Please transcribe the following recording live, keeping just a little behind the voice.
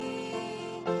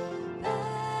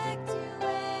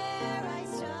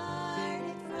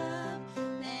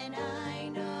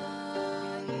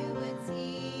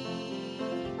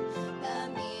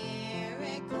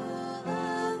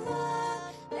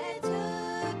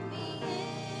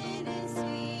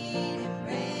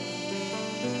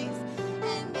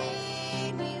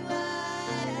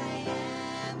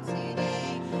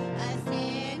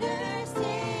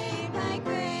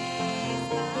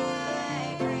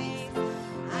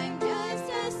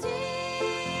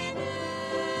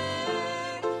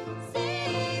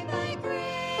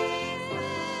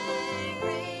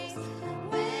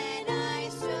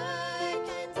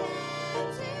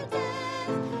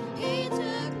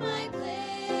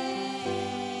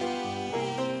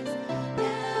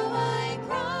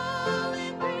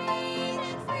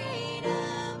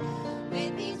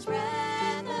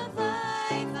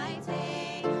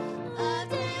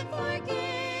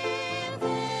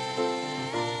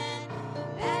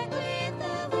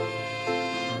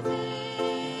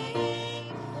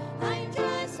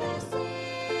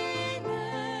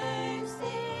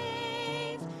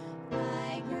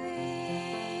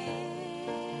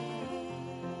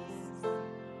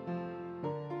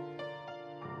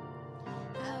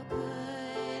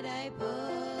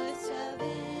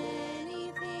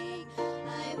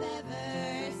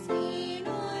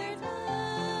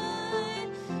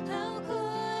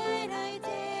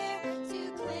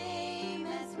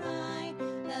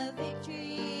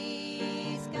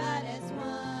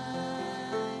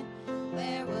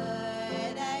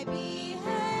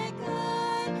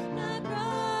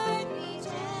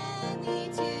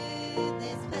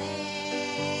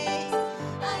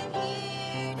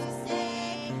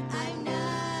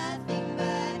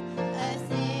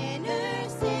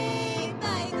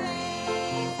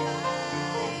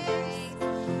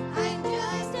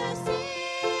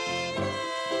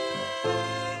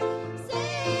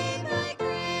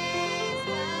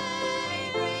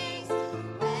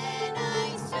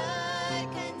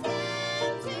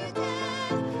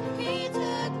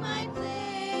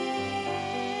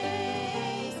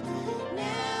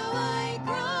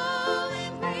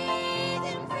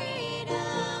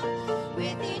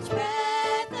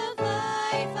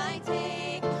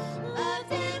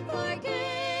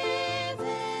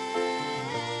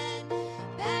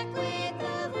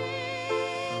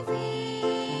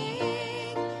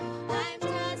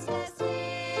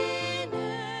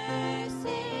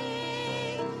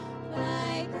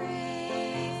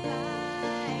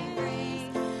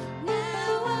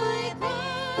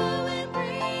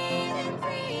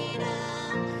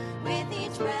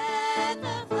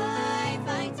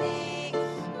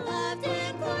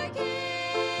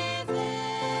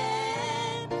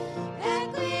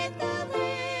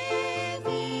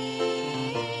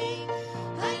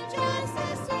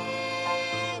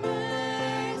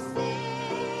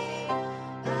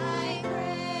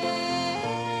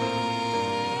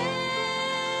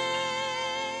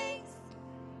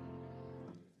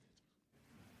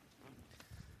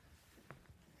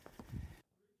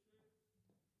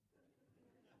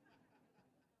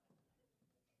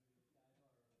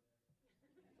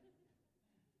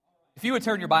If you would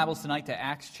turn your Bibles tonight to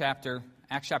Acts chapter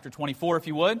 24, if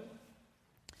you would.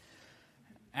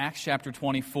 Acts chapter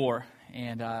 24.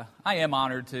 And I am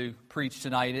honored to preach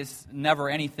tonight. It's never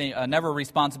a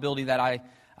responsibility that I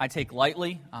take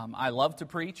lightly. I love to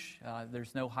preach.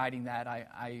 There's no hiding that.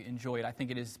 I enjoy it. I think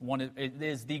it is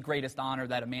the greatest honor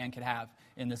that a man could have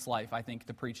in this life, I think,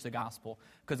 to preach the gospel.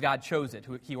 Because God chose it.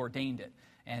 He ordained it.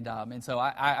 And so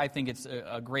I think it's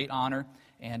a great honor.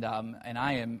 And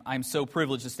I'm so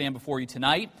privileged to stand before you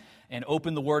tonight and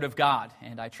open the Word of God.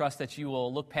 And I trust that you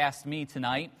will look past me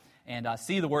tonight and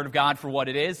see the Word of God for what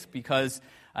it is, because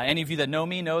any of you that know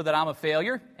me know that I'm a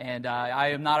failure, and I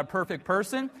am not a perfect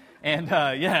person. And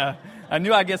I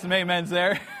knew I'd get some amens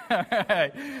there. All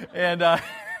right. And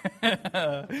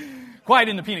quiet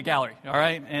in the peanut gallery, all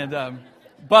right? And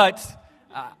but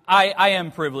I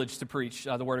am privileged to preach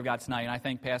the Word of God tonight, and I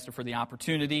thank Pastor for the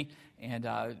opportunity. And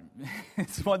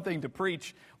it's one thing to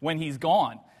preach when he's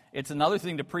gone. It's another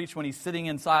thing to preach when he's sitting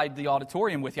inside the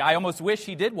auditorium with you. I almost wish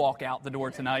he did walk out the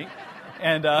door tonight,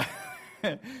 and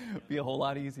it'd be a whole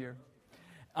lot easier.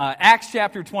 Acts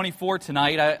chapter 24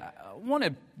 tonight, I want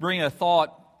to bring a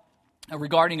thought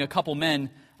regarding a couple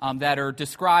men that are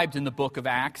described in the book of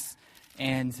Acts,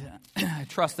 and I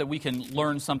trust that we can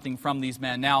learn something from these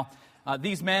men. Now,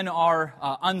 these men are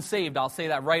unsaved. I'll say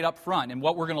that right up front. And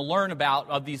what we're going to learn about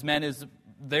of these men is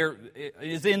they're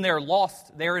in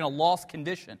a lost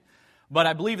condition. But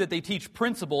I believe that they teach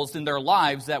principles in their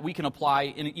lives that we can apply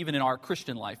even in our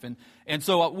Christian life. And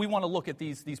so we want to look at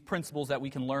these principles that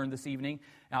we can learn this evening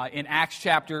in Acts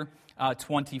chapter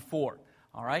 24.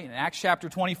 All right, in Acts chapter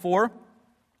 24,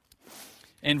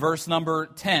 in verse number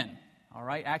 10. All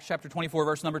right, Acts chapter 24,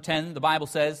 verse number 10, the Bible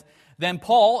says, "Then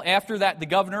Paul, after that the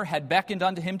governor had beckoned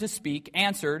unto him to speak,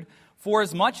 answered,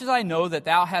 Forasmuch as I know that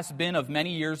thou hast been of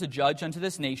many years a judge unto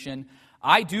this nation,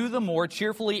 I do the more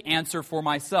cheerfully answer for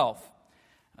myself.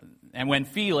 And when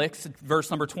Felix," verse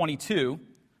number 22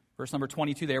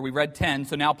 there, we read 10,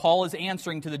 so now Paul is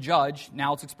answering to the judge.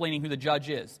 Now it's explaining who the judge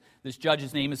is. This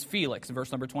judge's name is Felix, in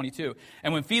verse number 22.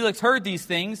 "And when Felix heard these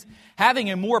things,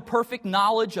 having a more perfect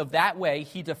knowledge of that way,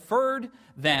 he deferred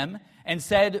them, and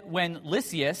said, When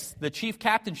Lysias, the chief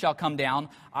captain, shall come down,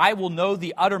 I will know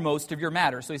the uttermost of your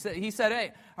matter." So he said,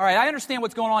 hey, all right, I understand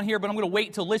what's going on here, but I'm going to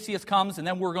wait till Lysias comes, and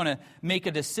then we're going to make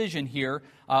a decision here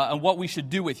on what we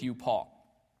should do with you, Paul.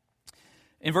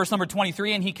 In verse number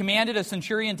 23, "And he commanded a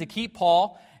centurion to keep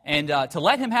Paul and to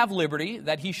let him have liberty,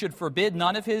 that he should forbid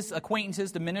none of his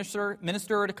acquaintances to minister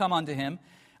or to come unto him,"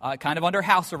 kind of under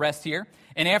house arrest here.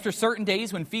 "And after certain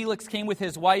days, when Felix came with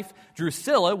his wife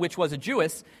Drusilla, which was a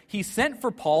Jewess, he sent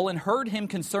for Paul and heard him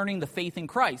concerning the faith in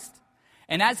Christ.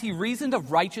 And as he reasoned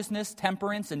of righteousness,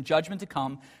 temperance, and judgment to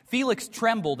come, Felix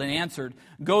trembled and answered,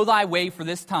 Go thy way for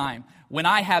this time. When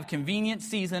I have convenient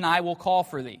season, I will call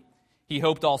for thee. He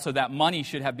hoped also that money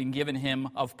should have been given him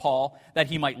of Paul, that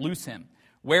he might loose him.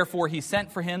 Wherefore he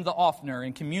sent for him the oftener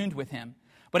and communed with him.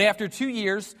 But after 2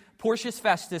 years, Porcius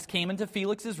Festus came into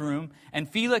Felix's room, and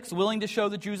Felix, willing to show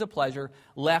the Jews a pleasure,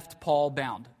 left Paul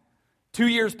bound." 2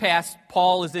 years passed,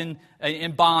 Paul is in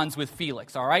bonds with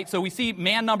Felix, all right? So we see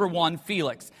man number one,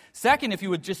 Felix. Second, if you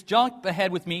would just jump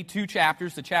ahead with me 2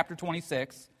 chapters to chapter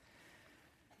 26,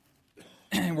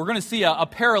 we're going to see a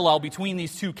parallel between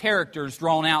these two characters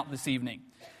drawn out this evening.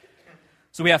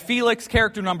 So we have Felix,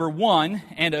 character number 1,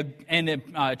 and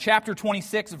in chapter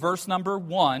 26, verse number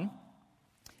 1,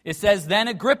 it says, "Then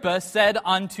Agrippa said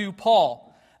unto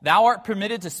Paul, Thou art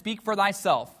permitted to speak for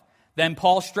thyself. Then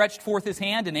Paul stretched forth his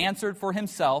hand and answered for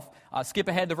himself." Skip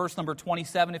ahead to verse number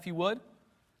 27, if you would.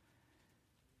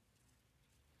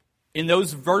 In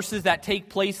those verses that take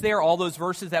place there, all those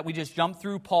verses that we just jumped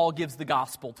through, Paul gives the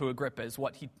gospel to Agrippa, is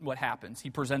what happens. He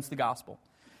presents the gospel.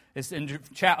 It's in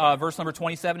verse number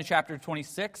 27 in chapter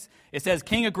 26. It says,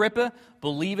 "King Agrippa,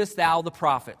 believest thou the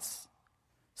prophets?"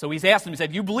 So he's asked him, he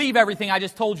said, "You believe everything I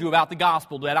just told you about the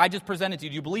gospel that I just presented to you?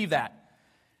 Do you believe that?"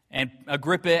 And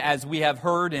Agrippa, as we have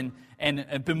heard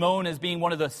and bemoaned as being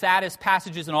one of the saddest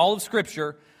passages in all of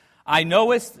Scripture,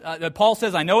 Paul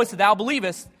says, "I knowest that thou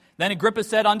believest." Then Agrippa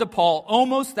said unto Paul,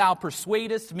 "Almost thou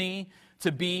persuadest me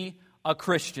to be a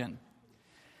Christian."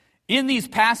 In these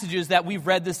passages that we've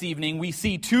read this evening, we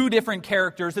see two different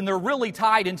characters, and they're really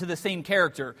tied into the same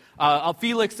character.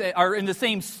 Felix are in the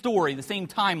same story, the same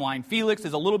timeline. Felix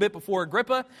is a little bit before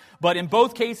Agrippa, but in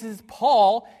both cases,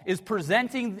 Paul is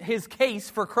presenting his case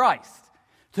for Christ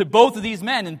to both of these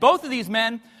men. And both of these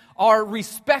men are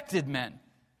respected men.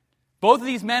 Both of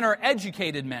these men are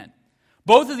educated men.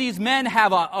 Both of these men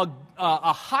have a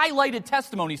highlighted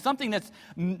testimony, something that's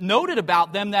noted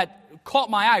about them that caught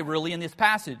my eye really in this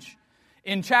passage.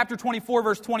 In chapter 24,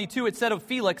 verse 22, it said of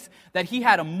Felix that he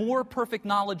had a more perfect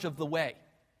knowledge of the way.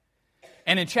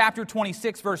 And in chapter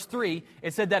 26, verse 3,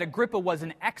 it said that Agrippa was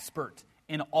an expert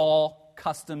in all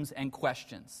customs and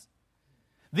questions.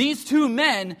 These two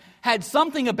men had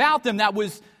something about them that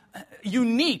was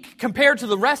unique compared to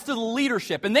the rest of the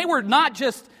leadership. And they were not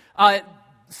just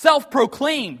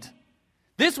self-proclaimed.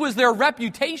 This was their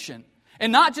reputation.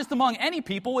 And not just among any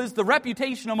people, is the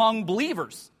reputation among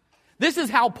believers. This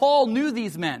is how Paul knew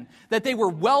these men, that they were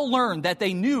well learned, that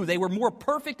they knew they were more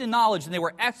perfect in knowledge, and they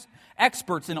were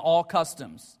experts in all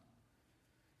customs.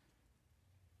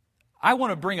 I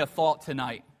want to bring a thought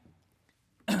tonight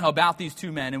about these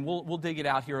two men, and we'll dig it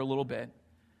out here a little bit.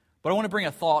 But I want to bring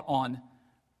a thought on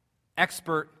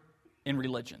expert in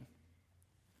religion,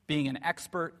 being an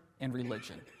expert in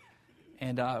religion.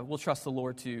 And we'll trust the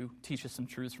Lord to teach us some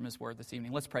truths from His Word this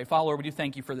evening. Let's pray. Father, Lord, we do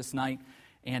thank You for this night.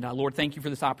 And Lord, thank You for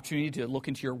this opportunity to look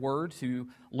into Your Word, to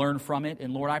learn from it.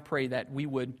 And Lord, I pray that we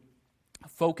would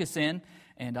focus in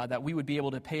and that we would be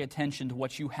able to pay attention to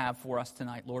what You have for us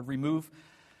tonight. Lord, remove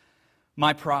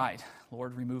my pride.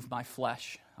 Lord, remove my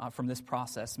flesh from this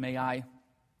process. May I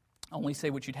only say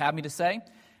what You'd have me to say,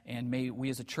 and may we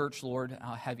as a church, Lord,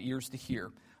 have ears to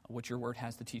hear what Your Word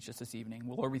has to teach us this evening.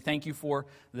 Well, Lord, we thank You for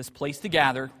this place to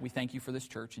gather. We thank You for this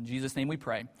church. In Jesus' name we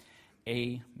pray.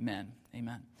 Amen.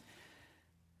 Amen.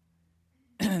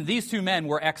 These two men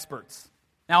were experts.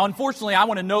 Now, unfortunately, I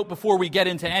want to note before we get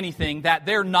into anything that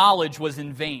their knowledge was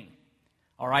in vain.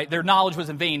 All right, their knowledge was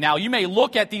in vain. Now, you may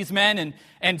look at these men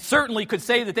and certainly could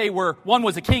say that one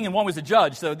was a king and one was a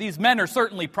judge. So these men are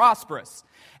certainly prosperous.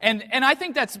 And I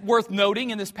think that's worth noting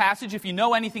in this passage. If you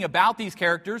know anything about these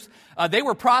characters, they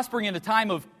were prospering in a time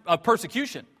of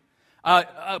persecution.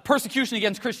 Persecution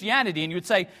against Christianity. And you would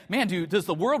say, man, does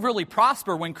the world really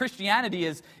prosper when Christianity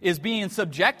is being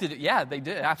subjected? Yeah, it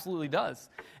absolutely does.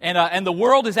 And the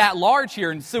world is at large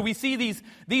here. And so we see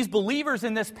these believers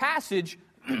in this passage,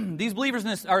 these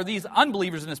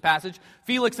unbelievers in this passage,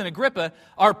 Felix and Agrippa,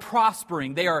 are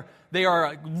prospering. They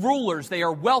are rulers, they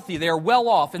are wealthy, they are well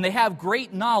off, and they have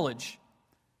great knowledge.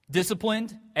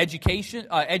 Disciplined,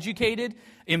 educated,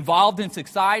 involved in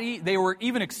society. They were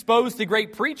even exposed to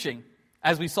great preaching,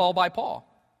 as we saw by Paul.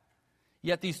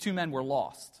 Yet these two men were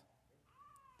lost.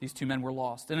 These two men were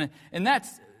lost. And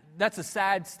that's a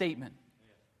sad statement.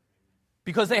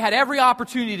 Because they had every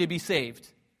opportunity to be saved.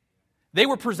 They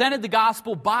were presented the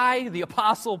gospel by the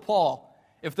Apostle Paul.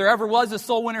 If there ever was a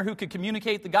soul winner who could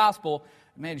communicate the gospel,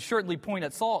 man, certainly point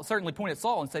at Saul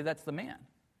and say, that's the man.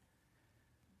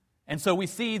 And so we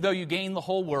see, though you gain the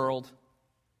whole world,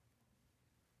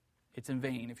 it's in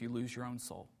vain if you lose your own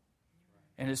soul.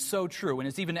 And it's so true, and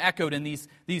it's even echoed in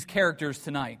these characters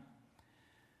tonight.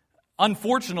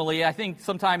 Unfortunately, I think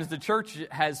sometimes the church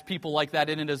has people like that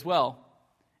in it as well.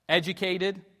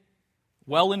 Educated,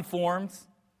 well-informed,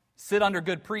 sit under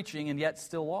good preaching, and yet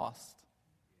still lost.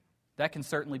 That can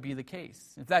certainly be the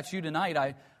case. If that's you tonight,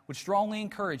 I would strongly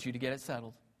encourage you to get it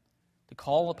settled, to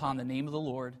call upon the name of the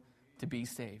Lord to be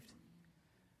saved.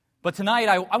 But tonight,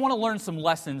 I want to learn some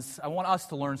lessons. I want us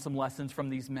to learn some lessons from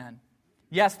these men.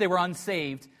 Yes, they were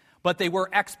unsaved, but they were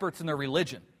experts in their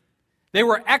religion. They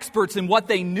were experts in what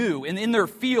they knew, and in their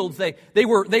fields, they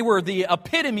were the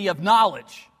epitome of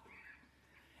knowledge.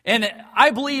 And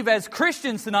I believe as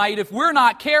Christians tonight, if we're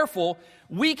not careful,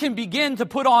 we can begin to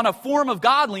put on a form of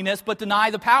godliness but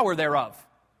deny the power thereof.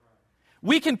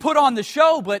 We can put on the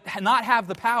show but not have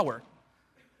the power.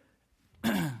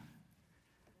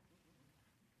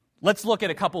 Let's look at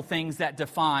a couple things that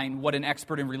define what an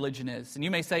expert in religion is. And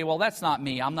you may say, well, that's not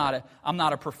me. I'm not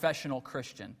a professional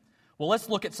Christian. Well, let's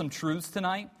look at some truths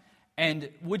tonight. And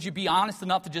would you be honest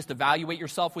enough to just evaluate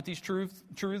yourself with these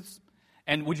truths?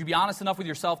 And would you be honest enough with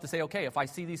yourself to say, okay, if I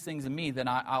see these things in me, then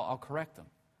I'll correct them.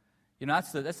 You know,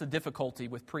 that's the difficulty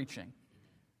with preaching.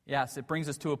 Yes, it brings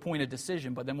us to a point of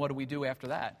decision, but then what do we do after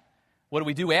that? What do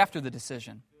we do after the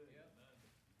decision?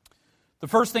 The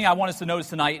first thing I want us to notice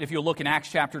tonight, if you'll look in Acts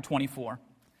chapter 24.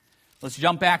 Let's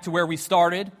jump back to where we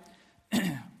started.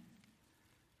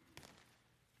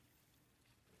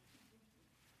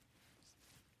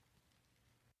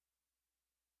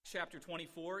 Chapter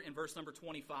 24 in verse number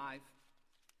 25.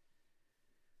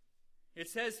 It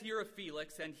says here of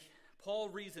Felix, and Paul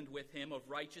reasoned with him of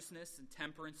righteousness and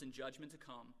temperance and judgment to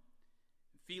come.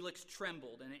 Felix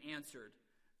trembled and answered,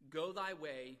 "Go thy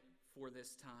way for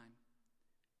this time."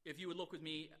 If you would look with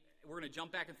me, we're going to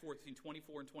jump back and forth between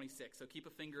 24 and 26, so keep a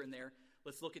finger in there.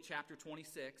 Let's look at chapter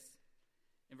 26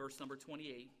 in verse number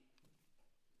 28.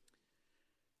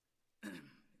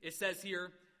 It says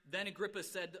here, "Then Agrippa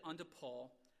said unto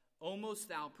Paul, Almost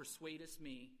thou persuadest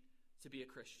me to be a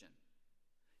Christian."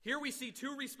 Here we see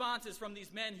two responses from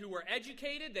these men who were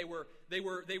educated. They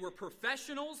were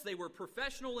professionals. They were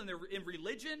professional in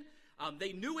religion.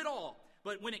 They knew it all.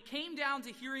 But when it came down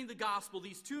to hearing the gospel,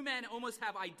 these two men almost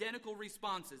have identical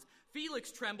responses.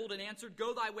 Felix trembled and answered,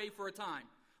 "Go thy way for a time."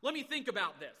 Let me think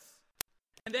about this.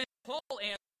 And then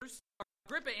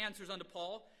Agrippa answers unto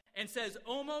Paul and says,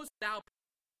 "Almost thou..."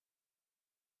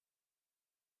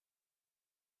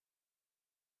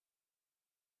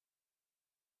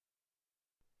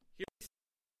 Here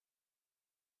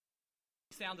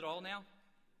sound at all now?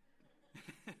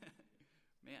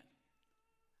 Man.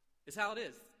 It's how it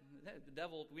is. The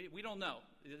devil, we don't know.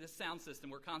 This sound system,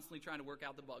 we're constantly trying to work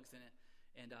out the bugs in it.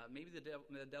 And maybe the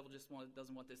devil just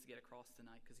doesn't want this to get across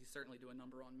tonight, because he's certainly doing a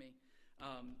number on me.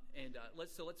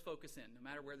 Let's focus in, no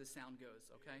matter where the sound goes,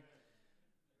 okay?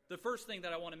 The first thing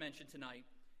that I want to mention tonight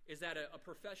is that a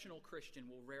professional Christian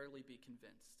will rarely be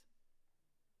convinced.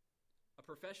 A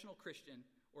professional Christian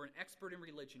or an expert in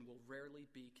religion will rarely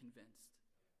be convinced.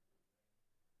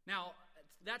 Now,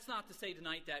 that's not to say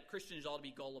tonight that Christians ought to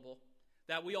be gullible,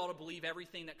 that we ought to believe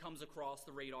everything that comes across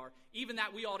the radar, even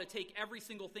that we ought to take every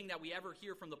single thing that we ever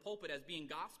hear from the pulpit as being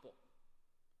gospel.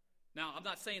 Now, I'm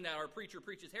not saying that our preacher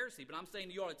preaches heresy, but I'm saying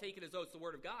you ought to take it as though it's the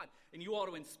Word of God, and you ought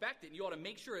to inspect it, and you ought to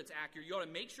make sure it's accurate. You ought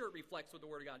to make sure it reflects what the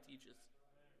Word of God teaches.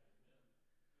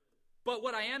 But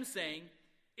what I am saying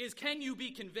is, can you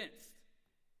be convinced?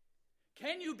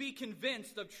 Can you be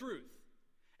convinced of truth?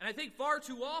 And I think far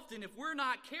too often, if we're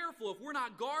not careful, if we're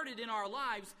not guarded in our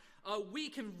lives, we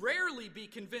can rarely be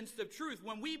convinced of truth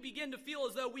when we begin to feel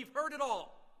as though we've heard it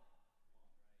all.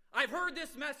 I've heard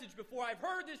this message before. I've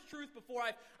heard this truth before.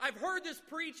 I've heard this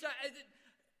preached.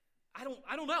 I don't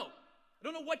know. I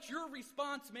don't know what your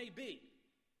response may be.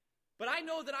 But I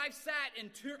know that I've sat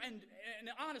and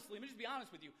honestly, let me just be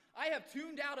honest with you. I have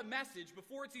tuned out a message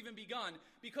before it's even begun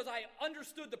because I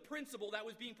understood the principle that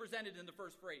was being presented in the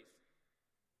first phrase.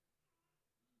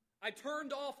 I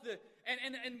turned off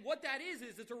and what that is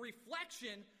it's a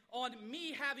reflection on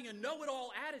me having a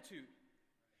know-it-all attitude.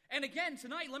 And again,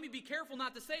 tonight, let me be careful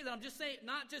not to say that. I'm just saying,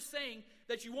 not just saying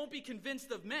that you won't be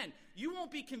convinced of men. You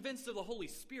won't be convinced of the Holy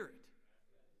Spirit.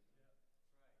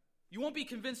 You won't be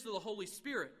convinced of the Holy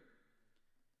Spirit.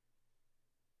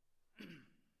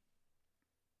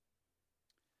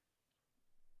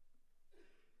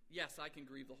 Yes, I can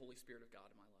grieve the Holy Spirit of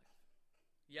God in my life.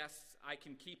 Yes, I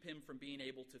can keep him from being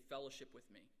able to fellowship with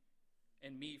me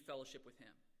and me fellowship with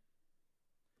him.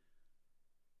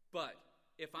 But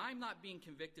if I'm not being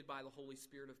convicted by the Holy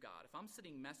Spirit of God, if I'm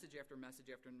sitting message after message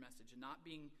after message and not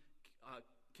being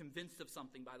convinced of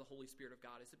something by the Holy Spirit of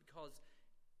God, is it because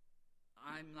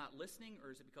I'm not listening,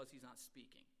 or is it because he's not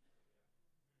speaking?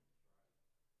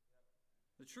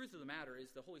 The truth of the matter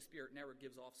is the Holy Spirit never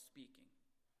gives off speaking.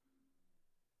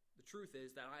 The truth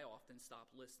is that I often stop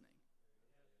listening.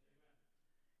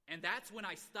 And that's when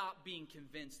I stop being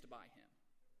convinced by him.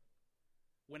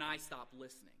 When I stop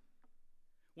listening.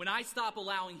 When I stop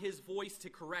allowing his voice to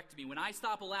correct me. When I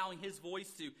stop allowing his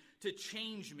voice to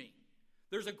change me.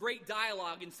 There's a great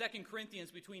dialogue in 2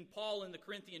 Corinthians between Paul and the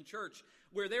Corinthian church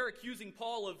where they're accusing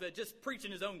Paul of just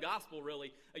preaching his own gospel,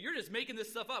 really. You're just making this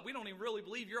stuff up. We don't even really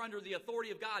believe you're under the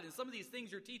authority of God. And some of these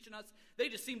things you're teaching us, they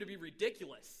just seem to be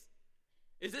ridiculous.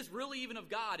 Is this really even of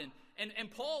God?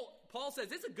 And Paul says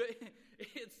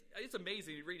it's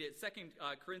amazing to read it. 2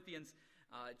 Corinthians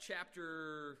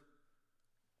chapter,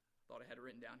 I thought I had it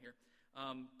written down here.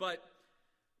 But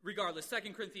regardless,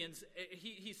 2 Corinthians,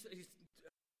 he's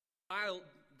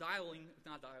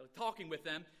talking with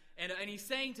them, and he's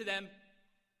saying to them,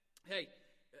 hey,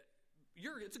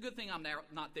 it's a good thing I'm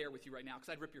not there with you right now, because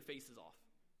I'd rip your faces off.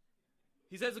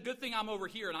 He says, a good thing I'm over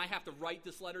here and I have to write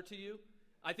this letter to you.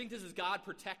 I think this is God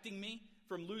protecting me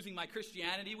from losing my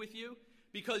Christianity with you,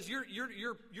 because you're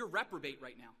reprobate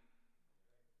right now.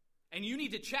 And you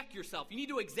need to check yourself. You need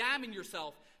to examine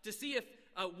yourself to see if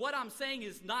what I'm saying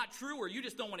is not true, or you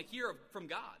just don't want to hear from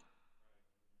God.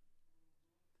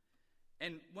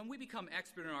 And when we become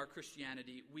expert in our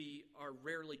Christianity, we are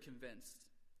rarely convinced.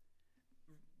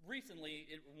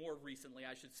 More recently,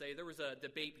 I should say, there was a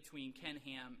debate between Ken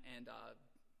Ham and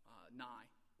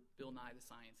Bill Nye, the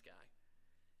science guy.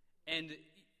 And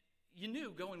you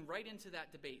knew going right into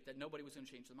that debate that nobody was going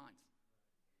to change their minds.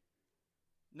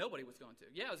 Nobody was going to.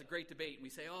 Yeah, it was a great debate. And we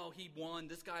say, oh, he won,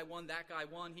 this guy won, that guy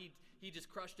won. He just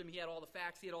crushed him. He had all the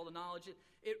facts. He had all the knowledge.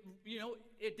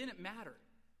 It didn't matter.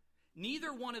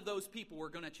 Neither one of those people were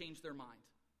going to change their mind.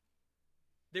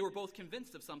 They were both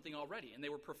convinced of something already, and they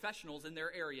were professionals in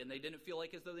their area, and they didn't feel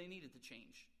like as though they needed to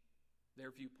change their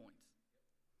viewpoints.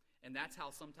 And that's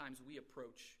how sometimes we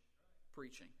approach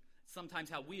preaching. sometimes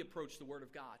how we approach the Word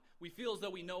of God. We feel as though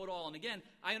we know it all. And again,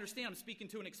 I understand I'm speaking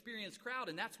to an experienced crowd,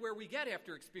 and that's where we get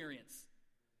after experience.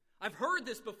 I've heard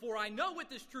this before. I know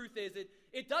what this truth is.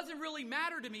 It doesn't really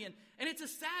matter to me. And it's a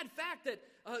sad fact that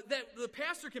the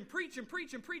pastor can preach and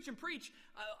preach and preach and preach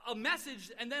a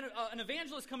message, and then an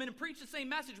evangelist come in and preach the same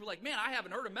message. We're like, man, I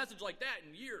haven't heard a message like that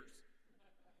in years.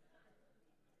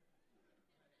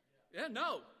 Yeah,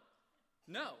 no.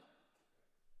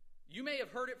 You may have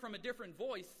heard it from a different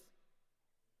voice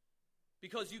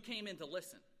because you came in to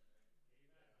listen.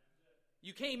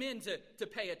 You came in to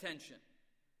pay attention.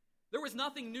 There was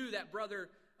nothing new that Brother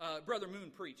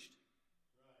Moon preached.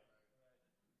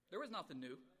 There was nothing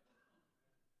new.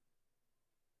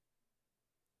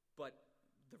 But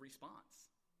the response.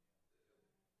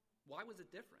 Why was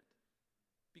it different?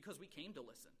 Because we came to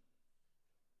listen.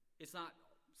 It's not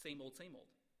same old, same old.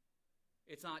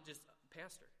 It's not just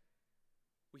pastor.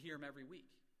 We hear him every week.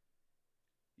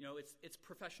 You know, it's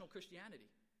professional Christianity.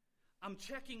 I'm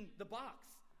checking the box.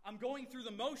 I'm going through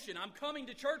the motion. I'm coming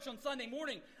to church on Sunday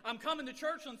morning. I'm coming to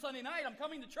church on Sunday night. I'm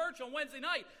coming to church on Wednesday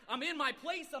night. I'm in my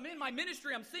place. I'm in my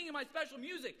ministry. I'm singing my special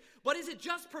music. But is it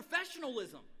just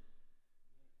professionalism?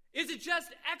 Is it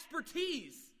just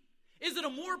expertise? Is it a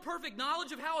more perfect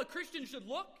knowledge of how a Christian should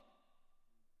look?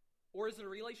 Or is it a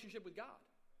relationship with God?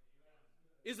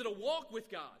 Is it a walk with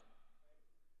God?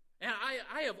 And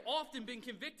I have often been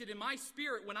convicted in my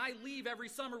spirit when I leave every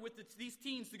summer with these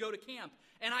teens to go to camp.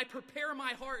 And I prepare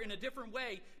my heart in a different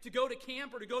way to go to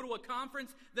camp or to go to a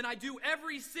conference than I do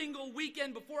every single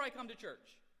weekend before I come to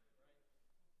church.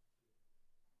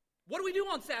 What do we do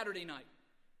on Saturday night?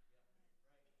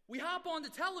 We hop on the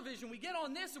television, we get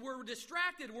on this, and we're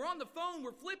distracted. We're on the phone,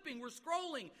 we're flipping, we're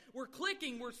scrolling, we're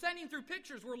clicking, we're sending through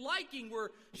pictures, we're liking, we're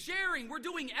sharing, we're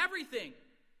doing everything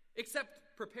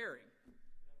except preparing.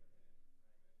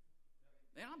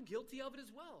 And I'm guilty of it as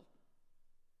well.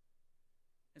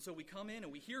 And so we come in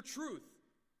and we hear truth.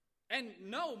 And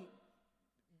no,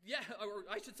 or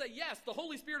I should say yes, the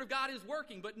Holy Spirit of God is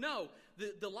working, but no,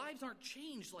 the lives aren't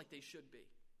changed like they should be.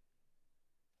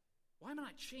 Why am I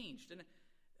not changed? And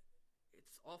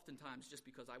it's oftentimes just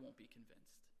because I won't be convinced.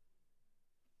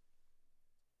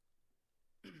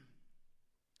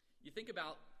 You think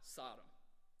about Sodom.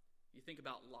 You think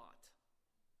about Lot.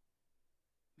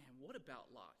 Man, what about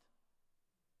Lot?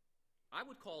 I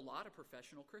would call Lot a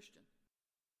professional Christian.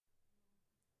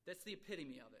 That's the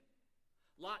epitome of it.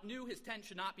 Lot knew his tent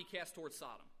should not be cast towards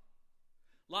Sodom.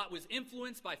 Lot was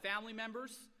influenced by family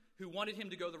members who wanted him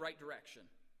to go the right direction.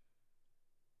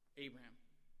 Abram.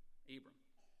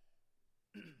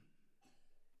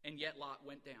 And yet Lot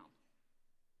went down.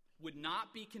 Would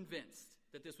not be convinced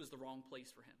that this was the wrong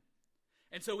place for him.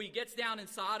 And so he gets down in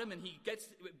Sodom and he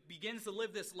begins to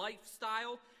live this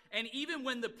lifestyle. And even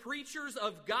when the preachers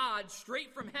of God,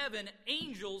 straight from heaven,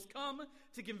 angels, come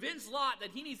to convince Lot that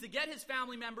he needs to get his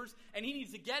family members and he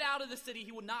needs to get out of the city,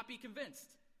 he would not be convinced.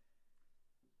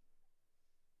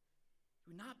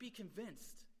 He would not be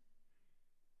convinced.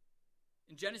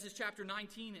 In Genesis chapter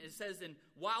 19, it says, and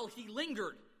while he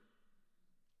lingered,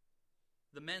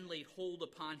 the men laid hold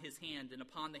upon his hand and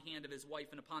upon the hand of his wife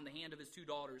and upon the hand of his 2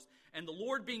 daughters. And the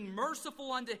Lord being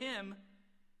merciful unto him,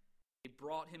 they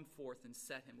brought him forth and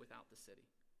set him without the city.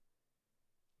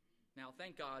 Now,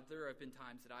 thank God, there have been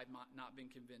times that I've not been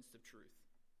convinced of truth.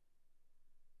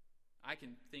 I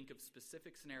can think of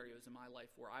specific scenarios in my life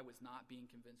where I was not being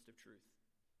convinced of truth.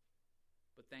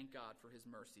 But thank God for his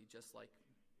mercy, just like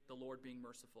the Lord being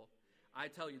merciful. I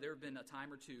tell you, there have been a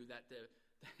time or two that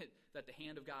the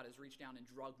hand of God has reached down and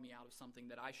drugged me out of something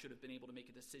that I should have been able to make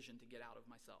a decision to get out of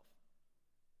myself.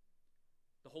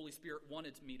 The Holy Spirit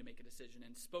wanted me to make a decision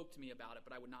and spoke to me about it,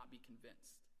 but I would not be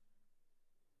convinced.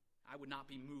 I would not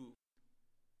be moved.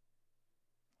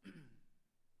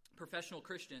 Professional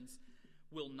Christians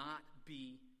will not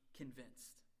be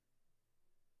convinced.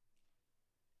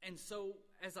 And so,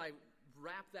 as I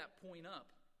wrap that point up,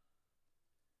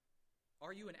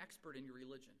 are you an expert in your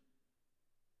religion?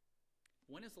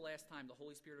 When is the last time the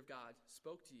Holy Spirit of God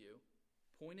spoke to you,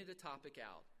 pointed a topic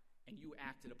out, and you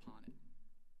acted upon it?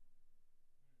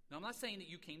 Now, I'm not saying that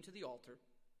you came to the altar.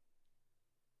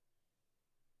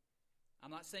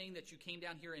 I'm not saying that you came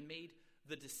down here and made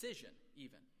the decision,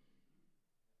 even.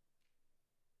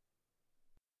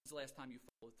 When's the last time you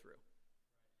followed through?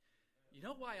 You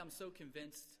know why I'm so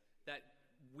convinced that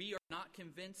we are not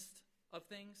convinced of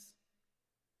things?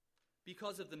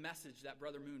 Because of the message that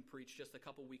Brother Moon preached just a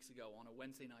couple weeks ago on a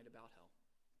Wednesday night about hell.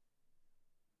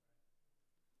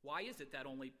 Why is it that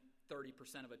only 30%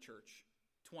 of a church,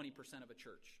 20% of a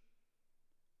church?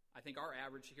 I think our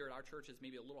average here at our church is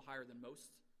maybe a little higher than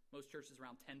most. Most churches,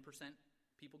 around 10%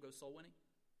 people go soul winning.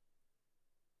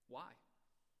 Why?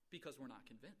 Because we're not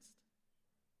convinced.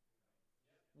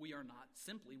 We are not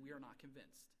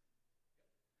convinced.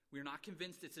 We are not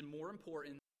convinced it's more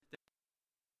important than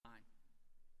time.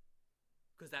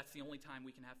 Because that's the only time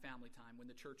we can have family time, when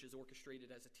the church is orchestrated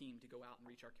as a team to go out and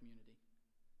reach our community.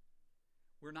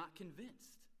 We're not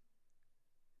convinced.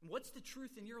 What's the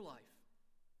truth in your life?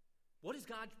 What has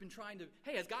God been trying to...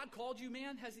 Hey, has God called you,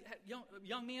 man? Has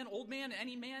young man, old man,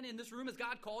 any man in this room, has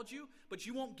God called you, but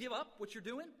you won't give up what you're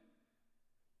doing?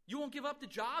 You won't give up the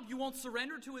job? You won't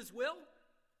surrender to his will?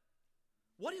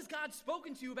 What has God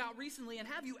spoken to you about recently, and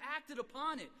have you acted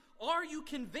upon it? Are you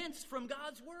convinced from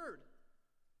God's word?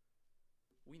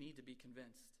 We need to be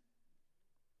convinced.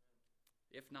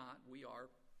 If not, we are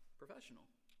professional,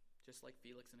 just like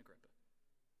Felix and Agrippa.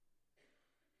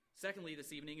 Secondly,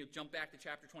 this evening, you jump back to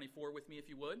chapter 24 with me, if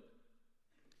you would.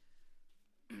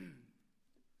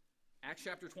 Acts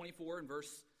chapter 24 and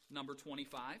verse number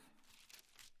 25.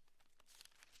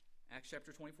 Acts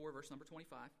chapter 24, verse number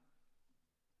 25.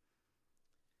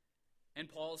 And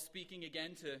Paul is speaking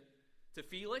again to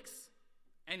Felix,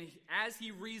 and as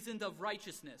he reasoned of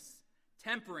righteousness,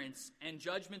 temperance, and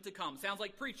judgment to come. Sounds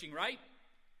like preaching, right?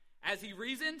 As he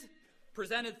reasoned,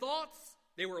 presented thoughts,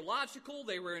 they were logical,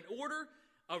 they were in order,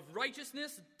 of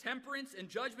righteousness, temperance, and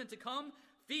judgment to come.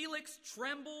 Felix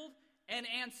trembled and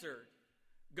answered,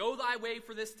 "Go thy way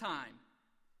for this time,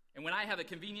 and when I have a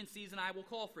convenient season, I will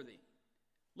call for thee."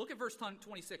 Look at verse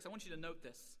 26. I want you to note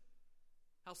this.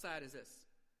 How sad is this?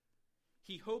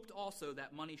 He hoped also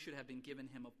that money should have been given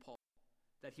him of Paul,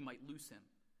 that he might loose him.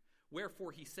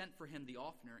 Wherefore he sent for him the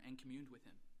oftener and communed with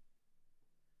him.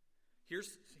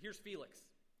 Here's Felix.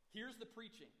 Here's the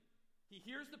preaching. He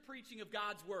hears the preaching of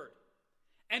God's word,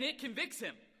 and it convicts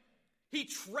him. He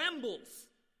trembles,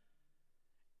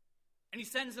 and he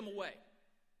sends him away.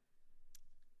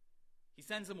 He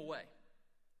sends him away.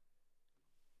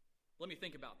 Let me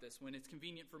think about this. When it's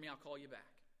convenient for me, I'll call you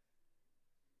back.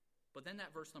 But then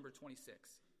that verse number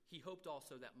 26, he hoped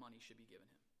also that money should be given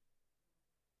him.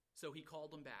 So he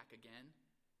called him back again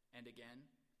and again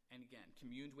and again,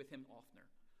 communed with him oftener,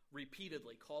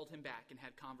 repeatedly called him back and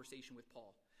had conversation with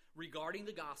Paul regarding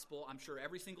the gospel. I'm sure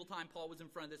every single time Paul was in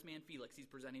front of this man Felix, he's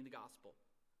presenting the gospel.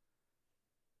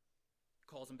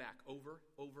 Calls him back over,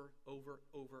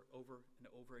 and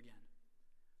over again.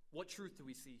 What truth do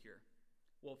we see here?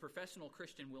 Well, a professional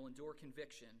Christian will endure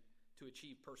conviction to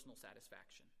achieve personal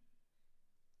satisfaction.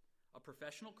 A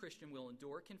professional Christian will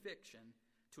endure conviction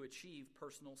to achieve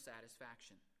personal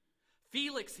satisfaction.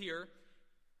 Felix here,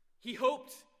 he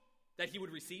hoped that he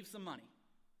would receive some money.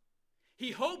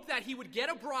 He hoped that he would get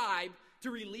a bribe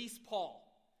to release Paul.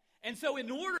 And so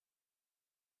in order to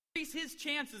increase his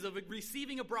chances of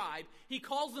receiving a bribe, he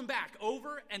calls them back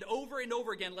over and over and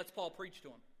over again, lets Paul preach to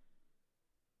him.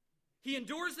 He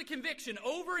endures the conviction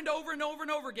over and over and over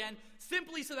and over again,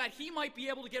 simply so that he might be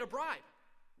able to get a bribe.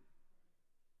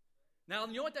 Now,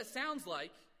 you know what that sounds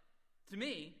like to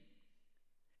me?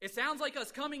 It sounds like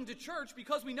us coming to church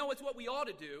because we know it's what we ought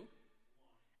to do,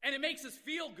 and it makes us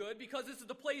feel good because this is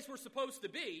the place we're supposed to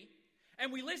be,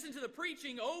 and we listen to the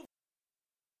preaching over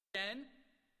and again.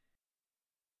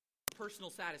 Personal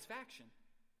satisfaction.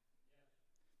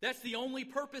 That's the only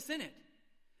purpose in it.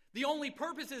 The only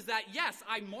purpose is that, yes,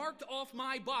 I marked off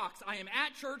my box. I am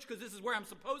at church because this is where I'm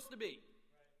supposed to be.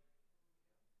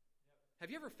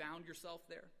 Have you ever found yourself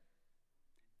there?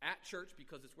 At church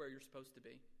because it's where you're supposed to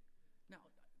be? Now,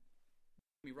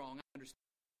 don't get me wrong, I understand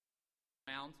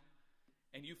around,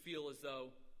 and you feel as though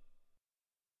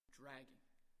dragging.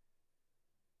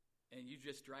 And you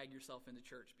just drag yourself into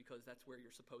church because that's where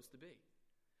you're supposed to be.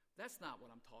 That's not what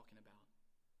I'm talking about.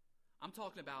 I'm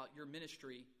talking about your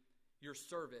ministry, your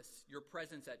service, your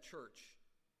presence at church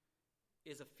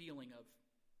is a feeling of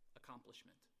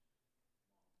accomplishment.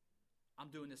 I'm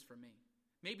doing this for me.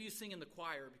 Maybe you sing in the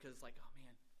choir because it's like, oh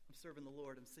man, I'm serving the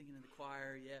Lord. I'm singing in the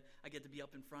choir. Yeah, I get to be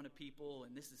up in front of people,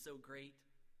 and this is so great.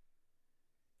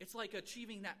 It's like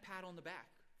achieving that pat on the back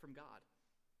from God.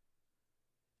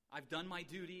 I've done my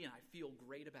duty, and I feel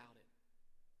great about it.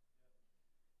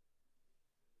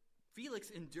 Felix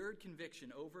endured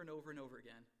conviction over and over and over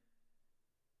again,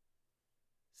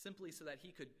 simply so that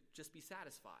he could just be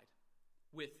satisfied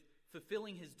with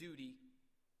fulfilling his duty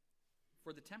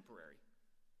for the temporary.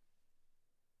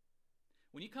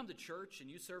 When you come to church and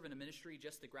you serve in a ministry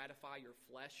just to gratify your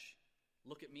flesh,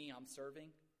 look at me, I'm serving.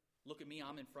 Look at me,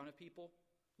 I'm in front of people.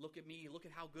 Look at me, look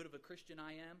at how good of a Christian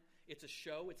I am. It's a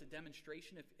show, it's a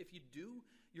demonstration. If you do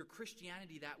your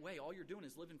Christianity that way, all you're doing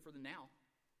is living for the now.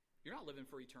 You're not living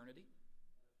for eternity.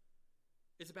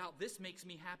 It's about, this makes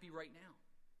me happy right now.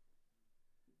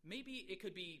 Maybe it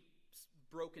could be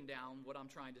broken down what I'm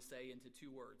trying to say into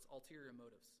two words: ulterior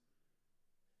motives.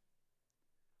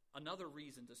 Another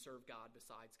reason to serve God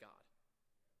besides God.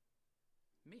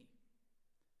 Me.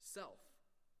 Self.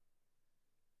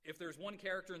 If there's one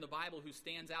character in the Bible who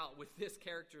stands out with this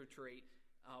character trait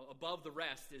above the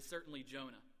rest, is certainly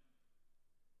Jonah.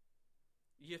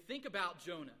 You think about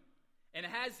Jonah, and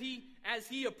as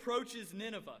he approaches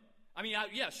Nineveh, I mean,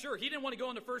 sure, he didn't want to go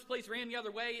in the first place, ran the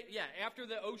other way. Yeah, after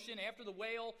the ocean, after the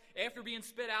whale, after being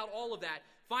spit out, all of that.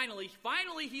 Finally,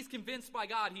 he's convinced by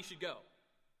God he should go.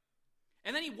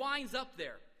 And then he winds up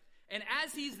there. And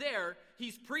as he's there,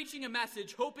 he's preaching a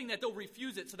message, hoping that they'll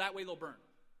refuse it so that way they'll burn.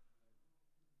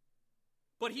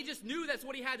 But he just knew that's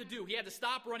what he had to do. He had to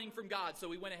stop running from God, so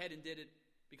he went ahead and did it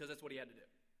because that's what he had to do.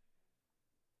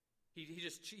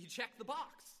 He checked the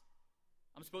box.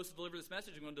 I'm supposed to deliver this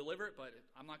message. I'm going to deliver it, but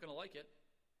I'm not going to like it.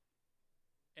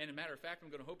 And as a matter of fact, I'm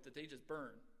going to hope that they just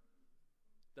burn.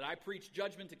 That I preach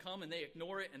judgment to come and they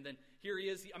ignore it, and then here he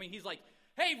is. I mean, he's like,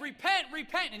 hey, repent,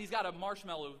 repent. And he's got a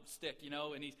marshmallow stick,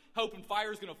 and he's hoping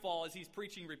fire's going to fall as he's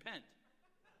preaching repent.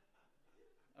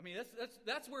 I mean,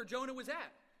 that's where Jonah was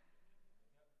at.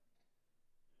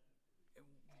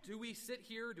 Do we sit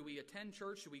here? Do we attend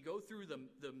church? Do we go through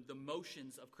the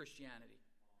motions of Christianity?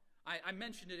 I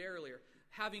mentioned it earlier.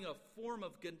 Having a form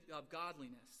of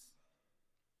godliness,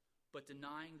 but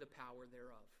denying the power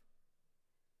thereof.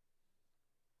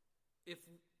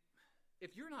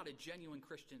 If you're not a genuine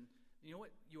Christian, you know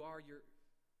what you are?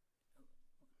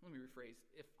 Let me rephrase.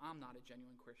 If I'm not a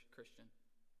genuine Christian,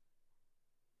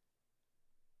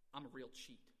 I'm a real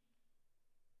cheat.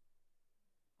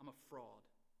 I'm a fraud.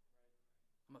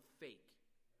 I'm a fake.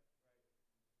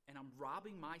 And I'm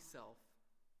robbing myself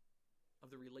of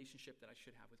the relationship that I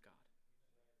should have with God.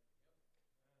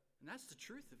 And that's the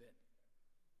truth of it.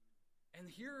 And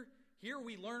here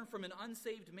we learn from an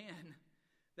unsaved man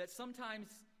that sometimes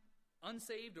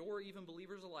unsaved or even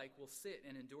believers alike will sit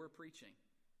and endure preaching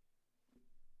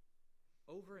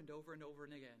over and over and over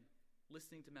and again,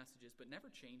 listening to messages, but never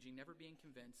changing, never being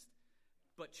convinced,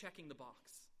 but checking the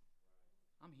box.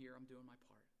 I'm here, I'm doing my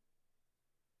part.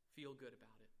 Feel good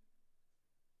about it.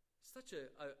 Such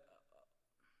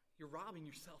you're robbing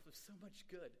yourself of so much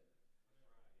good.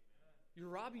 You're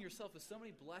robbing yourself of so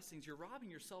many blessings. You're robbing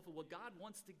yourself of what God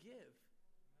wants to give.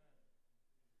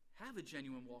 Have a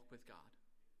genuine walk with God.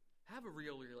 Have a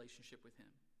real relationship with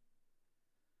Him.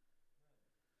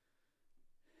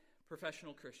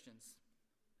 Professional Christians.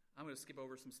 I'm going to skip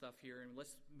over some stuff here and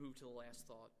let's move to the last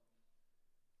thought.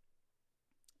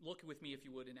 Look with me, if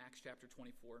you would, in Acts chapter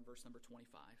 24 and verse number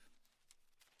 25.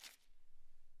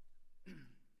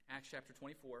 Acts chapter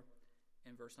 24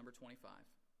 and verse number 25.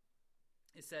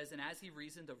 It says, "And as he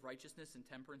reasoned of righteousness and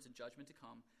temperance and judgment to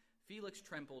come, Felix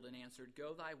trembled and answered,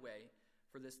 'Go thy way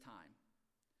for this time.'"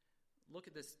 Look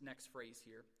at this next phrase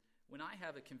here. "When I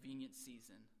have a convenient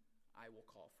season, I will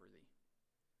call for thee."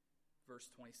 Verse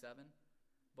 27,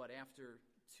 "But after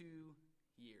 2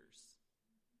 years."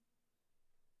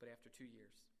 But after 2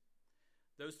 years.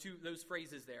 Those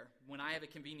phrases there. When I have a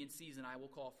convenient season, I will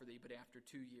call for thee, but after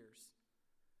 2 years.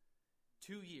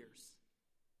 2 years.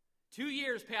 2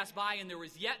 years passed by, and there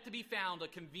was yet to be found a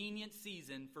convenient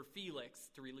season for Felix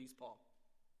to release Paul.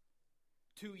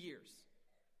 2 years.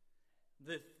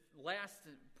 The last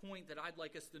point that I'd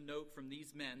like us to note from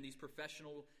these men, these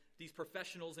professionals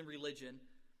in religion,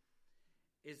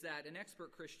 is that an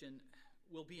expert Christian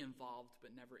will be involved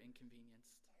but never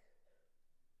inconvenienced.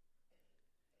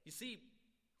 You see,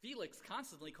 Felix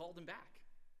constantly called him back.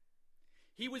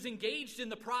 He was engaged in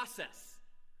the process.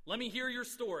 Let me hear your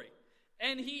story.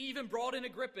 And he even brought in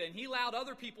Agrippa, and he allowed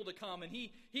other people to come, and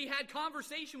he had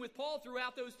conversation with Paul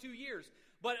throughout those 2 years.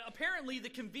 But apparently the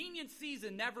convenient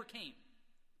season never came.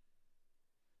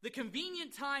 The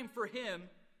convenient time for him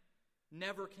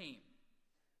never came.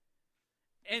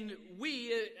 And we,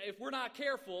 if we're not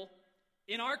careful,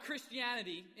 in our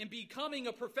Christianity, in becoming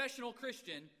a professional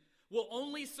Christian, will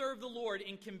only serve the Lord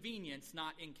in convenience,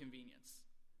 not inconvenience.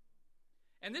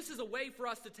 And this is a way for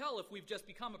us to tell if we've just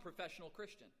become a professional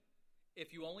Christian.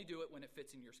 If you only do it when it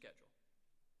fits in your schedule.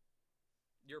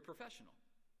 You're a professional.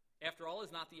 After all,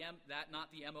 is not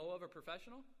not the MO of a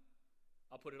professional?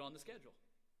 I'll put it on the schedule.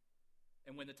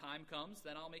 And when the time comes,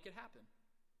 then I'll make it happen.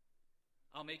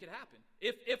 I'll make it happen.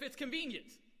 If it's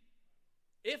convenient.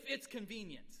 If it's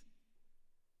convenient.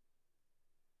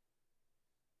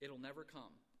 It'll never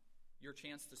come. Your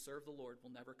chance to serve the Lord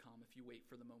will never come if you wait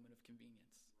for the moment of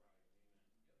convenience.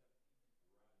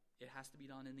 It has to be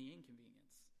done in the inconvenience.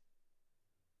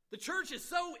 The church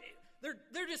is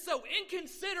they're just so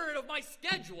inconsiderate of my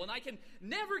schedule, and I can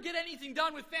never get anything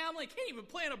done with family. I can't even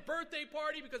plan a birthday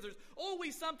party because there's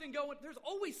always something going. There's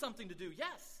always something to do,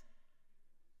 yes.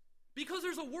 Because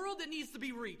there's a world that needs to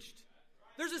be reached.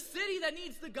 There's a city that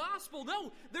needs the gospel.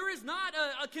 No, there is not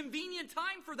a convenient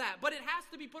time for that, but it has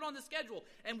to be put on the schedule.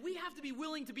 And we have to be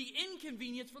willing to be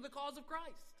inconvenienced for the cause of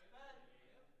Christ.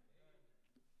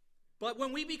 But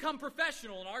when we become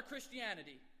professional in our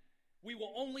Christianity, we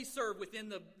will only serve within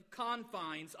the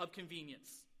confines of convenience.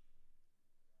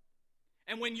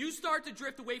 And when you start to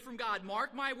drift away from God,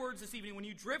 mark my words this evening, when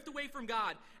you drift away from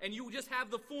God and you just have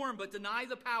the form but deny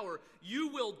the power, you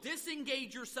will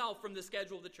disengage yourself from the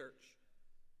schedule of the church.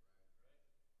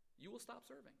 You will stop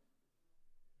serving.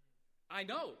 I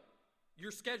know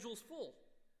your schedule's full.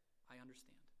 I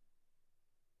understand.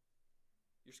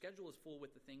 Your schedule is full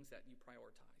with the things that you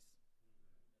prioritize.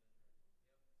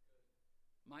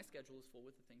 My schedule is full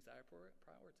with the things that I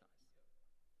prioritize.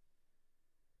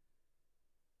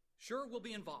 Sure, we'll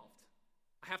be involved.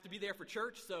 I have to be there for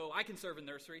church, so I can serve in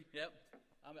nursery. Yep.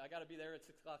 I got to be there at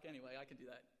 6 o'clock anyway. I can do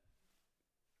that.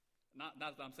 Not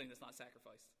that I'm saying that's not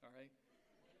sacrifice, all right?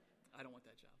 I don't want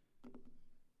that job.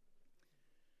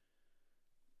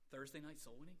 Thursday night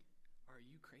soul winning? Are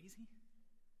you crazy?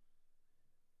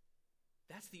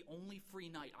 That's the only free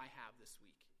night I have this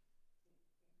week.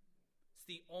 It's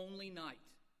the only night,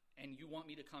 and you want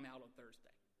me to come out on Thursday.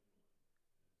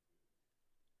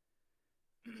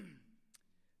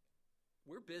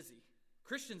 We're busy.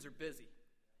 Christians are busy.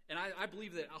 And I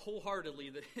believe that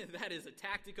wholeheartedly that is a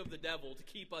tactic of the devil to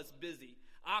keep us busy,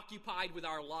 occupied with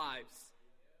our lives,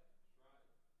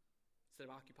 instead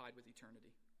of occupied with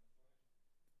eternity.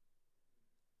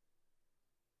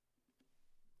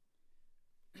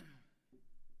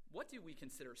 What do we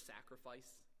consider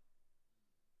sacrifice?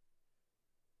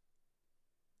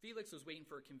 Felix was waiting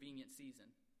for a convenient season.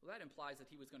 Well, that implies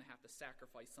that he was going to have to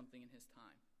sacrifice something in his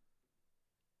time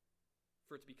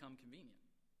for it to become convenient.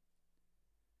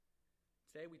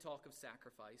 Today we talk of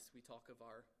sacrifice. We talk of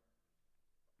our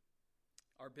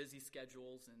busy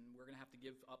schedules, and we're going to have to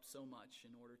give up so much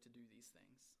in order to do these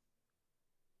things.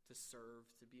 To serve,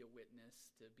 to be a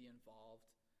witness, to be involved.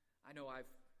 I know I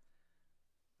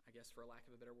guess for lack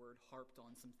of a better word, harped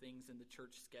on some things in the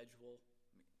church schedule.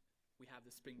 We have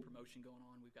the spring promotion going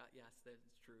on. We've got, yes,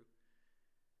 that's true.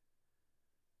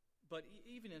 But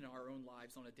even in our own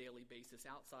lives on a daily basis,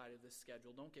 outside of this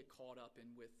schedule, don't get caught up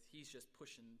in with, he's just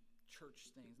pushing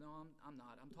church things. No, I'm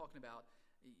not. I'm talking about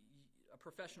a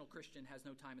professional Christian has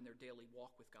no time in their daily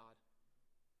walk with God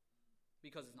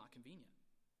because it's not convenient.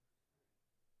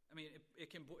 I mean,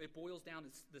 it boils down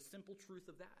to the simple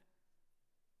truth of that.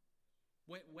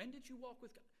 When did you walk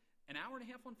with God? An hour and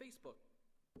a half on Facebook.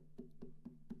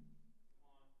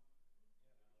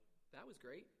 That was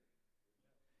great.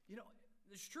 You know,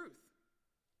 there's truth.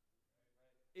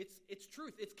 It's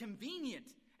truth. It's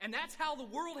convenient. And that's how the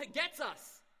world gets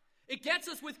us. It gets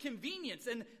us with convenience.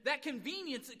 And that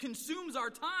convenience, it consumes our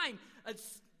time.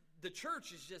 The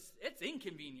church is it's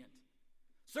inconvenient.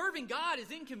 Serving God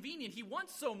is inconvenient. He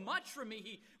wants so much from me.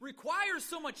 He requires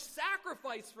so much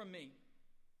sacrifice from me.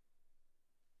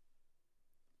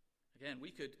 Again,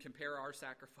 we could compare our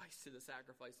sacrifice to the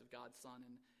sacrifice of God's Son,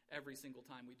 and every single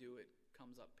time we do it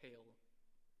comes up pale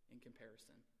in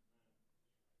comparison.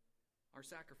 Our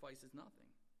sacrifice is nothing.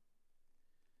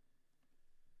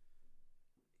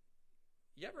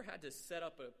 You ever had to set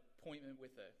up an appointment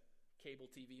with a cable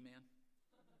TV man?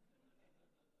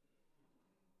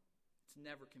 It's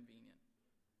never convenient.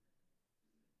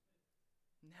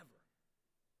 Never.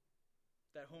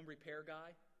 That home repair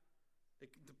guy,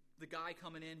 the guy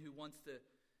coming in who wants to,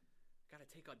 got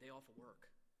to take a day off of work.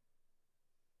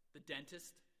 The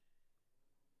dentist.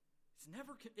 It's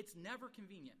never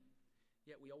convenient.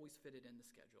 Yet we always fit it in the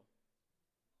schedule.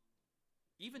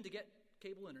 Even to get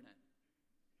cable internet,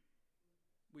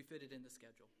 we fit it in the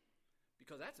schedule.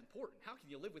 Because that's important. How can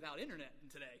you live without internet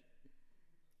today?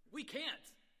 We can't.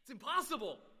 It's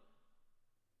impossible.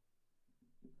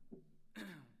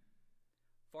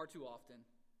 Far too often,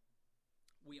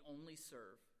 we only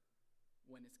serve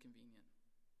when it's convenient.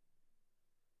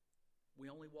 We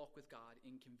only walk with God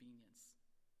in convenience.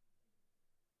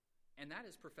 And that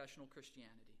is professional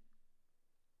Christianity.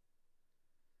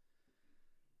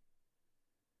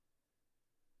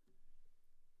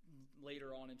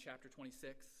 Later on in chapter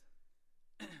 26,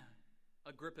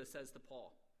 Agrippa says to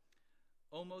Paul,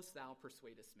 "Almost thou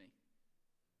persuadest me."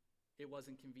 It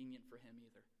wasn't convenient for him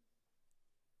either.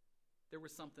 There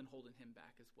was something holding him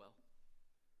back as well.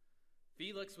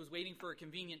 Felix was waiting for a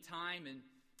convenient time, and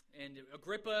And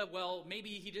Agrippa, well, maybe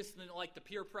he just didn't like the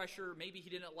peer pressure. Maybe he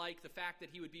didn't like the fact that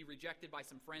he would be rejected by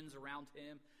some friends around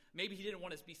him. Maybe he didn't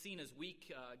want to be seen as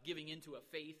weak, giving into a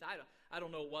faith. I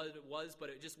don't know what it was, but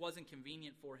it just wasn't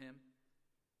convenient for him.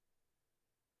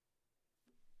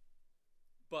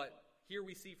 But here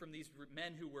we see from these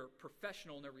men who were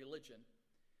professional in their religion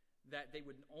that they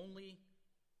would only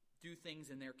do things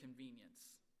in their convenience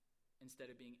instead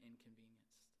of being inconvenienced.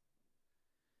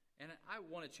 And I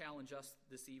want to challenge us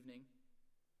this evening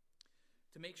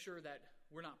to make sure that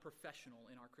we're not professional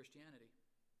in our Christianity.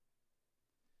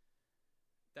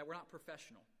 That we're not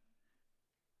professional.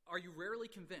 Are you rarely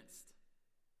convinced?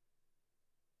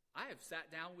 I have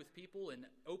sat down with people and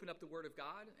opened up the Word of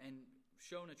God and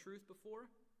shown a truth before.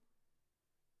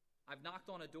 I've knocked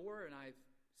on a door and I've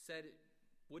said,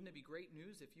 wouldn't it be great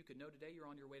news if you could know today you're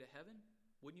on your way to heaven?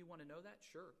 Wouldn't you want to know that?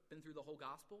 Sure. Been through the whole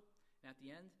gospel. And at the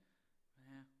end,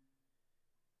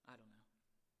 I don't know.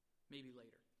 Maybe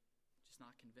later. Just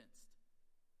not convinced.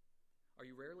 Are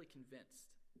you rarely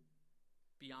convinced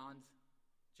beyond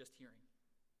just hearing?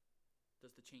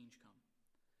 Does the change come?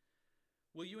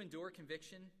 Will you endure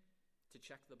conviction to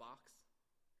check the box?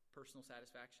 Personal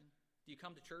satisfaction? Do you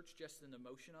come to church just in the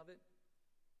motion of it?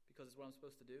 Because it's what I'm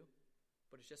supposed to do?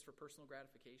 But it's just for personal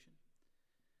gratification?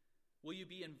 Will you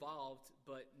be involved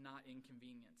but not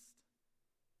inconvenienced?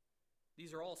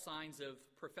 These are all signs of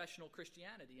professional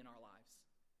Christianity in our lives.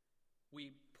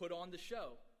 We put on the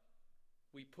show.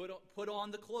 We put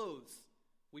on the clothes.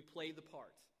 We play the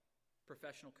part.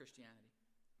 Professional Christianity.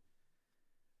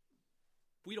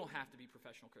 We don't have to be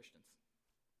professional Christians.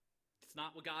 It's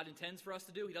not what God intends for us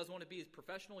to do. He doesn't want to be as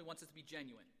professional. He wants us to be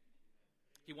genuine.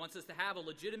 He wants us to have a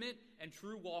legitimate and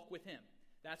true walk with Him.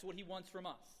 That's what He wants from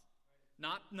us.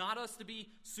 Not us to be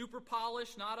super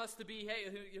polished, not us to be, hey,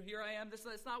 here I am. That's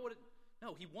not what it...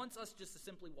 No, He wants us just to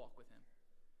simply walk with Him.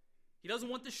 He doesn't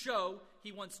want the show.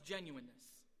 He wants genuineness,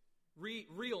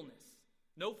 realness.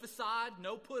 No facade,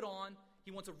 no put on.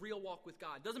 He wants a real walk with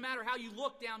God. Doesn't matter how you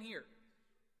look down here.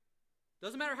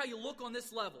 Doesn't matter how you look on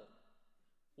this level.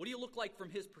 What do you look like from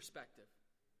His perspective?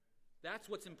 That's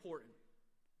what's important.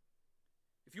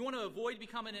 If you want to avoid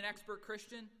becoming an expert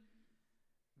Christian,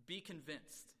 be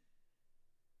convinced.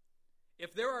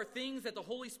 If there are things that the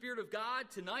Holy Spirit of God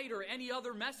tonight or any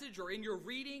other message or in your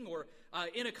reading or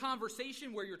in a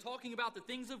conversation where you're talking about the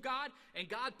things of God and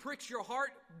God pricks your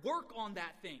heart, work on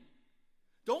that thing.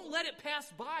 Don't let it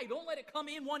pass by. Don't let it come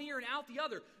in one ear and out the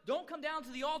other. Don't come down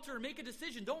to the altar and make a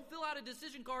decision. Don't fill out a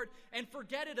decision card and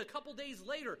forget it a couple days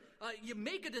later. You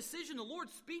make a decision. The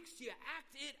Lord speaks to you.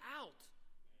 Act it out.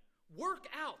 Work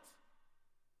out.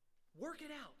 Work it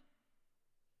out.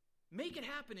 Make it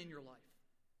happen in your life.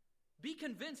 Be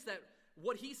convinced that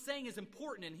what He's saying is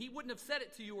important and He wouldn't have said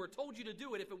it to you or told you to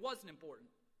do it if it wasn't important.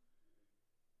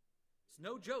 It's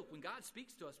no joke. When God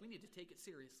speaks to us, we need to take it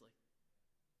seriously.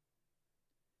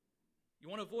 You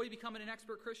want to avoid becoming an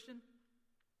expert Christian?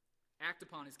 Act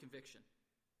upon His conviction.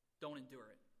 Don't endure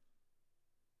it.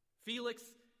 Felix,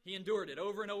 he endured it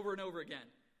over and over and over again.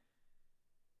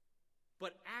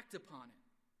 But act upon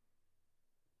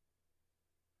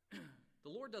it. The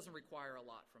Lord doesn't require a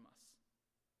lot from us.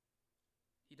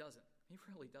 He doesn't. He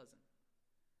really doesn't.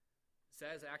 It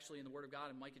says actually in the Word of God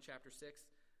in Micah chapter 6,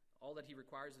 all that He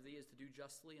requires of thee is to do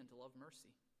justly and to love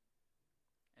mercy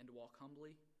and to walk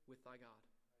humbly with thy God.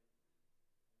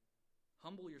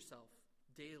 Humble yourself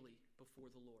daily before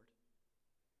the Lord.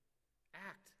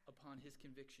 Act upon His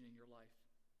conviction in your life.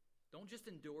 Don't just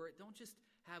endure it. Don't just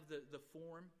have the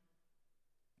form.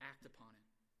 Act upon it.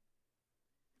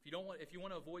 If you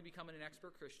want to avoid becoming an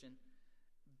expert Christian,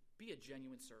 be a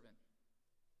genuine servant.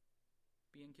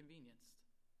 Be inconvenienced.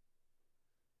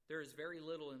 There is very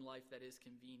little in life that is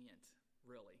convenient,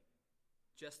 really.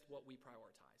 Just what we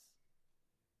prioritize.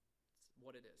 It's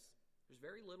what it is. There's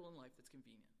very little in life that's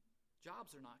convenient.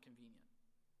 Jobs are not convenient.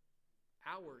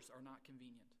 Hours are not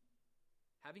convenient.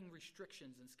 Having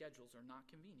restrictions and schedules are not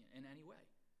convenient in any way.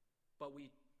 But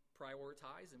we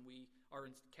prioritize and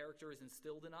our character is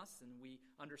instilled in us and we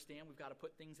understand we've got to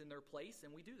put things in their place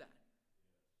and we do that.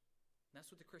 And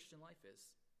that's what the Christian life is.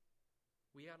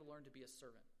 We got to learn to be a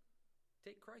servant.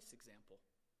 Take Christ's example.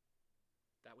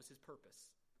 That was His purpose.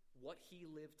 What He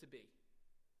lived to be.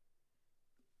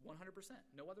 100%.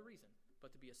 No other reason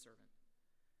but to be a servant.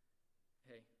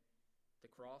 Hey, the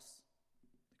cross,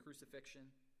 the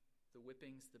crucifixion, the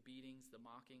whippings, the beatings, the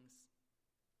mockings,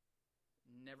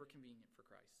 never convenient for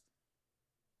Christ.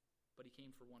 But He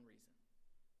came for one reason.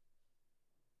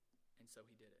 And so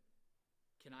He did it.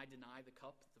 Can I deny the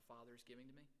cup that the Father is giving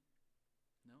to me?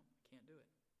 No, I can't do it.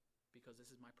 Because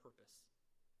this is my purpose.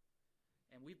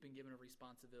 And we've been given a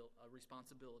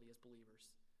responsibility as believers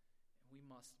we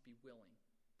must be willing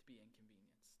to be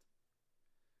inconvenienced.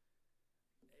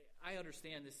 I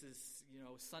understand this is,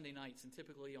 Sunday nights, and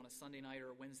typically on a Sunday night or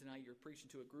a Wednesday night, you're preaching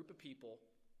to a group of people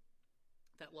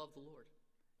that love the Lord.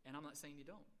 And I'm not saying you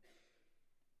don't.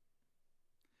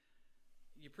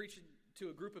 You preach to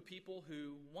a group of people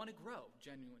who want to grow,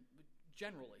 generally,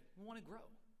 want to grow.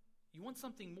 You want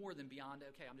something more than beyond,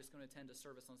 okay, I'm just going to attend a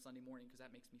service on Sunday morning because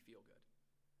that makes me feel good.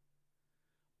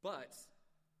 But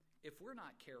if we're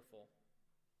not careful,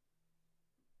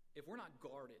 if we're not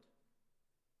guarded,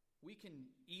 we can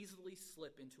easily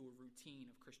slip into a routine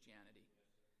of Christianity.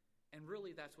 And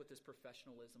really that's what this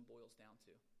professionalism boils down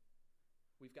to.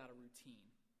 We've got a routine.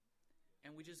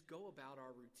 And we just go about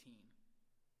our routine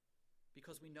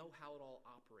because we know how it all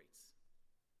operates.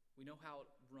 We know how it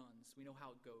runs. We know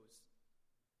how it goes.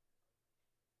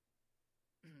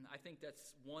 I think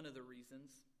that's one of the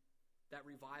reasons that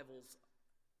revivals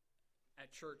at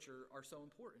church are so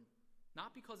important.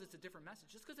 Not because it's a different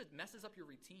message, just because it messes up your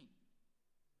routine.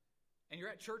 And you're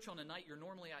at church on a night you're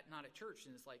normally not at church,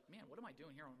 and it's like, man, what am I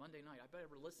doing here on Monday night? I better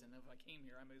listen. If I came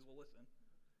here, I may as well listen.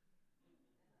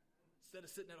 Instead of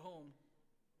sitting at home.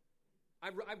 I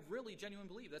really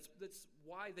genuinely believe that's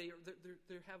why they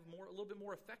have a little bit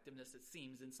more effectiveness, it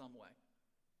seems, in some way.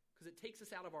 Because it takes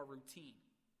us out of our routine.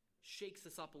 Shakes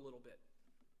us up a little bit.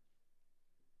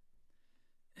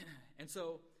 And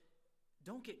so,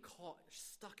 don't get caught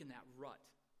stuck in that rut.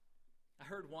 I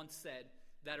heard once said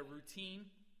that a routine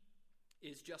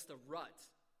is just a rut.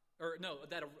 A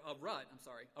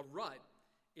rut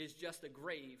is just a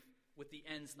grave with the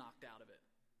ends knocked out of it.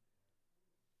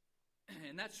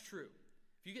 And that's true.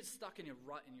 If you get stuck in a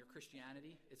rut in your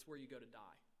Christianity, it's where you go to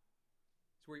die.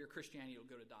 It's where your Christianity will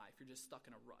go to die if you're just stuck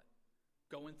in a rut.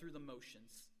 Going through the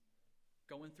motions.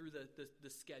 Going through the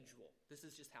schedule. This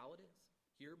is just how it is.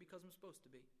 Here because I'm supposed to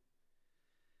be.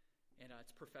 And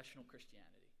it's professional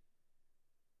Christianity.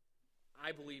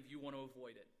 I believe you want to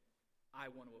avoid it. I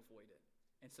want to avoid it.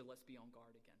 And so let's be on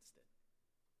guard against it.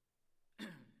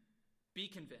 Be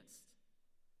convinced.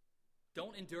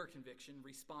 Don't endure conviction.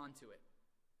 Respond to it.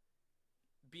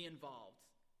 Be involved,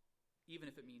 even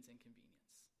if it means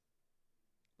inconvenience.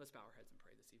 Let's bow our heads and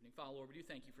pray this evening. Father, Lord, we do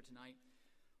thank you for tonight.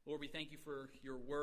 Lord, we thank you for your word.